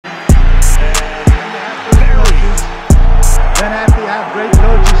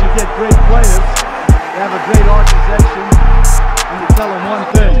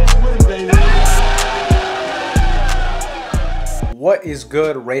What is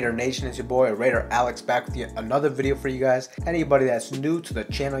good, Raider Nation? It's your boy Raider Alex back with yet another video for you guys. Anybody that's new to the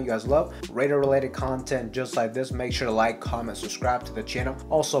channel, you guys love Raider related content just like this, make sure to like, comment, subscribe to the channel.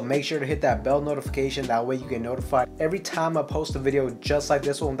 Also make sure to hit that bell notification, that way you get notified every time I post a video just like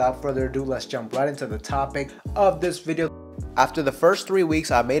this one. Without further ado, let's jump right into the topic of this video. After the first 3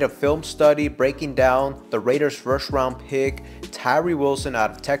 weeks, I made a film study breaking down the Raiders' first round pick, Tyree Wilson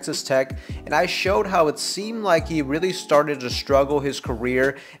out of Texas Tech, and I showed how it seemed like he really started to struggle his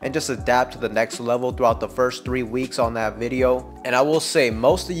career and just adapt to the next level throughout the first 3 weeks on that video. And I will say,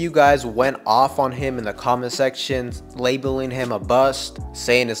 most of you guys went off on him in the comment section, labeling him a bust,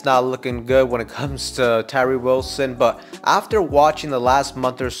 saying it's not looking good when it comes to Tyree Wilson. But after watching the last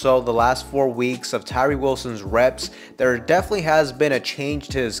month or so, the last 4 weeks of Tyree Wilson's reps, there definitely has been a change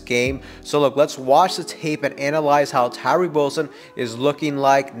to his game. So look, let's watch the tape and analyze how Tyree Wilson is looking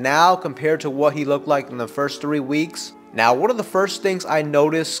like now compared to what he looked like in the first 3 weeks. Now, one of the first things I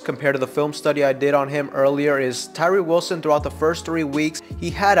noticed compared to the film study I did on him earlier is Tyree Wilson throughout the first 3 weeks, he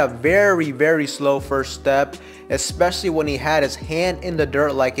had a very slow first step, especially when he had his hand in the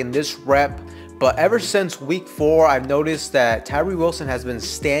dirt like in this rep. But ever since week 4, I've noticed that Tyree Wilson has been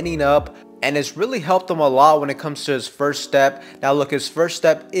standing up, and it's really helped him a lot when it comes to his first step. Now look, his first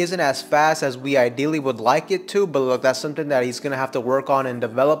step isn't as fast as we ideally would like it to, but look, that's something that he's going to have to work on and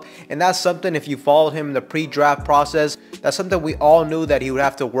develop. And that's something, if you followed him in the pre-draft process, that's something we all knew that he would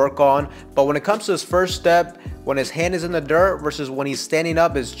have to work on. But when it comes to his first step, when his hand is in the dirt versus when he's standing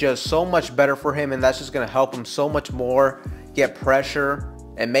up, is just so much better for him, and that's just going to help him so much more get pressure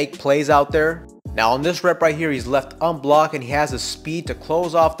and make plays out there. Now on this rep right here, he's left unblocked and he has the speed to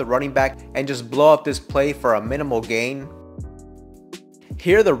close off the running back and just blow up this play for a minimal gain.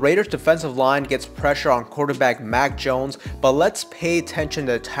 Here the Raiders defensive line gets pressure on quarterback Mac Jones, but let's pay attention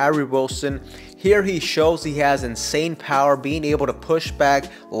to Tyree Wilson. Here he shows he has insane power, being able to push back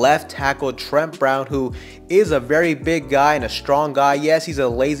left tackle Trent Brown, who is a very big guy and a strong guy. Yes, he's a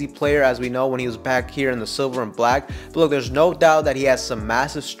lazy player, as we know, when he was back here in the silver and black. But look, there's no doubt that he has some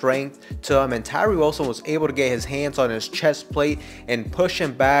massive strength to him, and Tyree Wilson was able to get his hands on his chest plate and push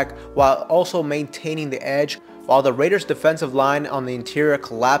him back while also maintaining the edge, while the Raiders defensive line on the interior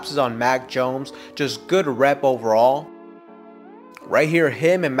collapses on Mac Jones. Just good rep overall. Right here,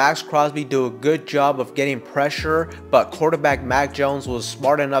 him and Max Crosby do a good job of getting pressure, but quarterback Mac Jones was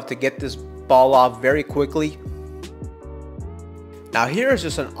smart enough to get this ball off very quickly. Now here is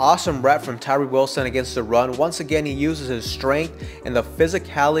just an awesome rep from Tyree Wilson against the run. Once again, he uses his strength and the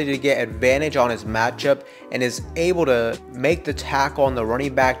physicality to get advantage on his matchup and is able to make the tackle on the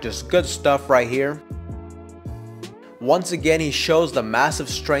running back. Just good stuff right here. Once again, he shows the massive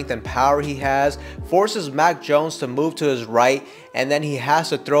strength and power he has, forces Mac Jones to move to his right, and then he has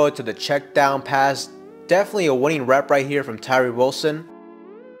to throw it to the check down pass. Definitely a winning rep right here from Tyree Wilson.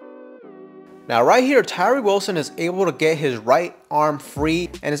 Now right here, Tyree Wilson is able to get his right arm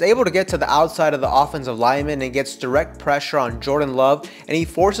free and is able to get to the outside of the offensive lineman and gets direct pressure on Jordan Love, and he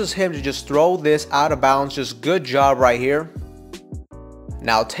forces him to just throw this out of bounds. Just good job right here.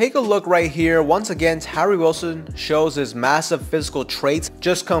 Now take a look right here. Once again, Tyree Wilson shows his massive physical traits,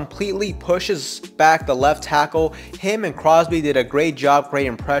 just completely pushes back the left tackle. Him and Crosby did a great job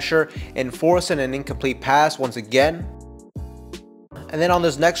creating pressure and forcing an incomplete pass once again. And then on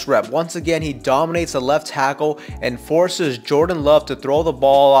this next rep, once again, he dominates the left tackle and forces Jordan Love to throw the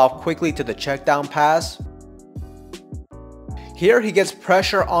ball off quickly to the check down pass. Here he gets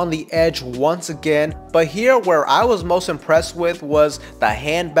pressure on the edge once again, but here where I was most impressed with was the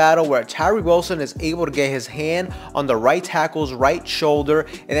hand battle, where Tyree Wilson is able to get his hand on the right tackle's right shoulder,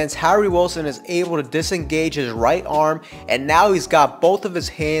 and then Tyree Wilson is able to disengage his right arm, and now he's got both of his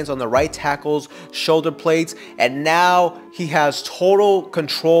hands on the right tackle's shoulder plates, and now he has total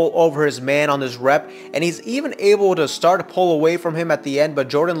control over his man on this rep, and he's even able to start to pull away from him at the end, but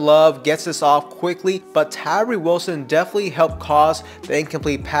Jordan Love gets this off quickly. But Tyree Wilson definitely helped cause the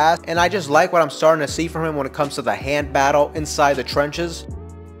incomplete pass, and I just like what I'm starting to see from him when it comes to the hand battle inside the trenches.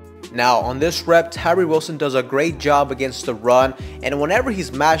 Now on this rep, Tyree Wilson does a great job against the run, and whenever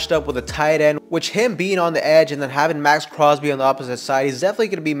he's matched up with a tight end, which him being on the edge and then having Max Crosby on the opposite side, he's definitely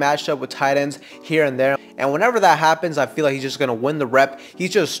going to be matched up with tight ends here and there. And whenever that happens, I feel like he's just going to win the rep.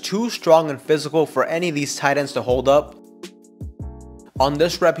 He's just too strong and physical for any of these tight ends to hold up. On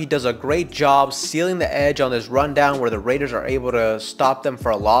this rep, he does a great job sealing the edge on this rundown where the Raiders are able to stop them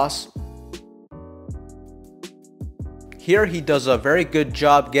for a loss. Here he does a very good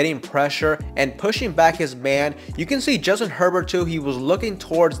job getting pressure and pushing back his man. You can see Justin Herbert too, he was looking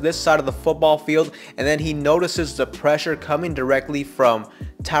towards this side of the football field, and then he notices the pressure coming directly from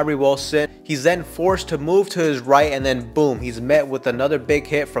Tyree Wilson. He's then forced to move to his right, and then boom, he's met with another big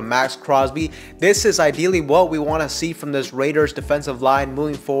hit from Max Crosby. This is ideally what we want to see from this Raiders defensive line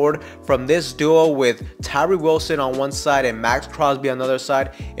moving forward, from this duo with Tyree Wilson on one side and Max Crosby on the other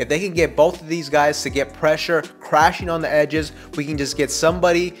side. If they can get both of these guys to get pressure crashing on the edges, we can just get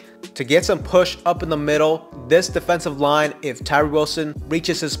somebody to get some push up in the middle. This defensive line, if Tyree Wilson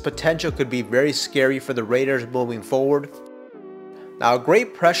reaches his potential, could be very scary for the Raiders moving forward. Now,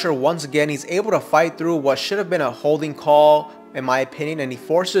 great pressure once again. He's able to fight through what should have been a holding call, in my opinion, and he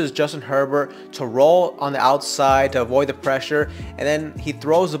forces Justin Herbert to roll on the outside to avoid the pressure, and then he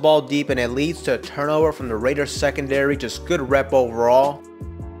throws the ball deep, and it leads to a turnover from the Raiders secondary. Just good rep overall.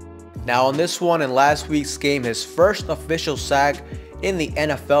 Now, on this one, in last week's game, his first official sack in the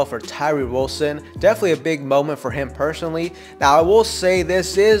NFL for Tyree Wilson. Definitely a big moment for him personally. Now, I will say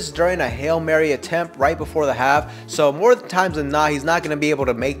this is during a Hail Mary attempt right before the half, so more times than not, he's not going to be able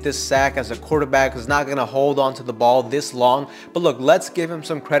to make this sack as a quarterback. He's not going to hold on to the ball this long. But look, let's give him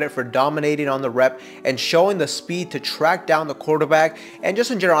some credit for dominating on the rep and showing the speed to track down the quarterback. And just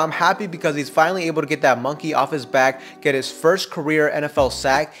in general, I'm happy because he's finally able to get that monkey off his back, get his first career NFL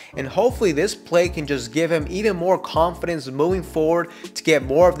sack, and hopefully this play can just give him even more confidence moving forward to get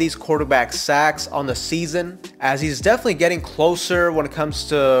more of these quarterback sacks on the season, as he's definitely getting closer when it comes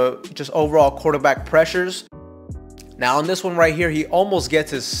to just overall quarterback pressures. Now, on this one right here, he almost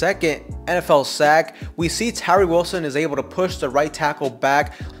gets his second NFL sack. We see Tyree Wilson is able to push the right tackle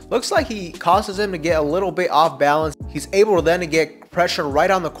back. Looks like he causes him to get a little bit off balance. He's able to then to get pressure right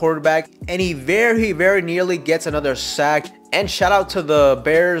on the quarterback, and he very nearly gets another sack. And shout out to the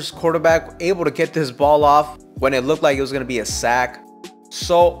Bears quarterback, able to get this ball off when it looked like it was going to be a sack.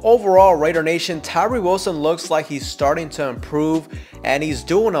 So overall, Raider Nation, Tyree Wilson looks like he's starting to improve, and he's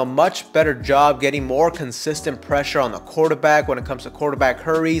doing a much better job getting more consistent pressure on the quarterback when it comes to quarterback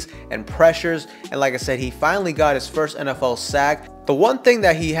hurries and pressures. And like I said, he finally got his first NFL sack. The one thing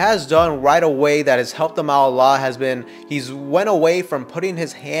that he has done right away that has helped him out a lot has been he's went away from putting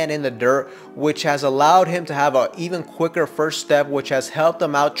his hand in the dirt, which has allowed him to have an even quicker first step, which has helped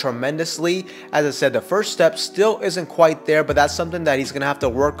him out tremendously. As I said, the first step still isn't quite there, but that's something that he's going to have to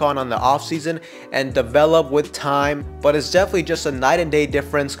work on the offseason and develop with time. But it's definitely just a night and day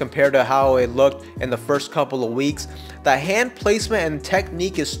difference compared to how it looked in the first couple of weeks. The hand placement and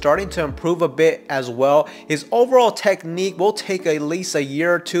technique is starting to improve a bit as well. His overall technique will take at least a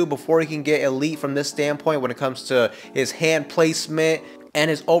year or two before he can get elite from this standpoint when it comes to his hand placement and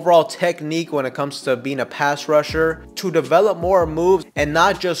his overall technique when it comes to being a pass rusher, to develop more moves and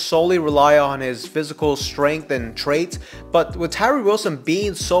not just solely rely on his physical strength and traits. But with Tyree Wilson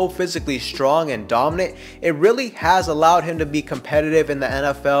being so physically strong and dominant, it really has allowed him to be competitive in the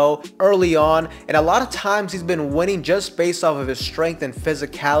NFL early on, and a lot of times he's been winning just based off of his strength and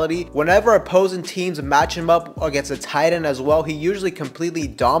physicality. Whenever opposing teams match him up against a tight end as well, he usually completely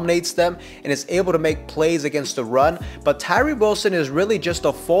dominates them and is able to make plays against the run. But Tyree Wilson is really just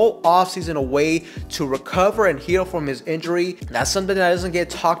a full offseason away to recover and heal from his injury. That's something that doesn't get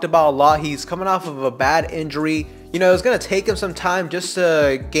talked about a lot. He's coming off of a bad injury. You know, it's going to take him some time just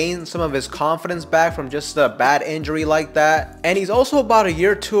to gain some of his confidence back from just a bad injury like that. And he's also about a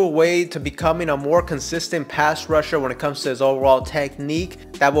year or two away to becoming a more consistent pass rusher when it comes to his overall technique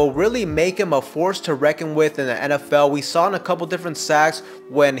that will really make him a force to reckon with in the NFL. We saw in a couple different sacks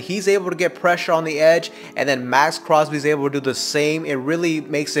when he's able to get pressure on the edge, and then Max Crosby is able to do the same. It really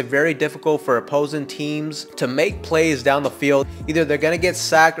makes it very difficult for opposing teams to make plays down the field. Either they're going to get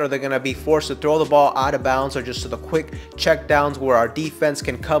sacked or they're going to be forced to throw the ball out of bounds or just to the quick check downs where our defense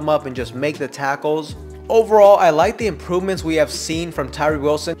can come up and just make the tackles. Overall, I like the improvements we have seen from Tyree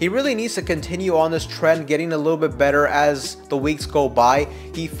Wilson. He really needs to continue on this trend, getting a little bit better as the weeks go by.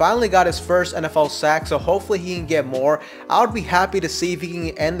 He finally got his first NFL sack, so hopefully he can get more. I would be happy to see if he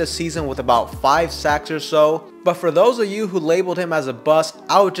can end the season with about 5 sacks or so. But for those of you who labeled him as a bust,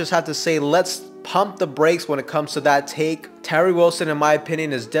 I would just have to say let's pump the brakes when it comes to that take. Tyree Wilson, in my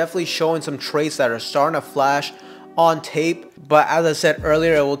opinion, is definitely showing some traits that are starting to flash on tape, but as I said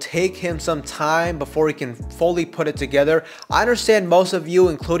earlier, it will take him some time before he can fully put it together. I understand most of you,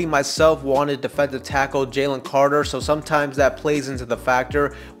 including myself, wanted defensive tackle Jalen Carter, so sometimes that plays into the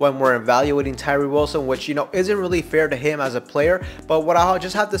factor when we're evaluating Tyree Wilson, which, you know, isn't really fair to him as a player. But what I'll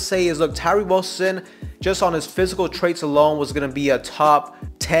just have to say is, look, Tyree Wilson, just on his physical traits alone, was going to be a top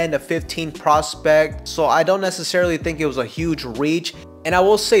 10 to 15 prospect, so I don't necessarily think it was a huge reach. And I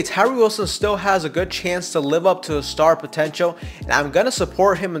will say Tyree Wilson still has a good chance to live up to his star potential, and I'm gonna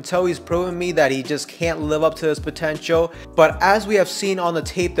support him until he's proven me that he just can't live up to his potential. But as we have seen on the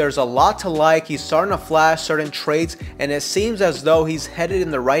tape, there's a lot to like. He's starting to flash certain traits, and it seems as though he's headed in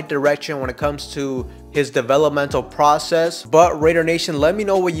the right direction when it comes to his developmental process. But Raider Nation, let me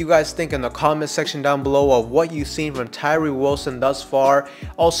know what you guys think in the comment section down below of what you've seen from Tyree Wilson thus far.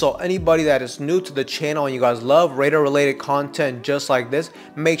 Also, anybody that is new to the channel and you guys love Raider related content just like this,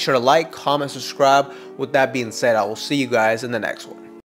 make sure to like, comment, subscribe. With that being said, I will see you guys in the next one.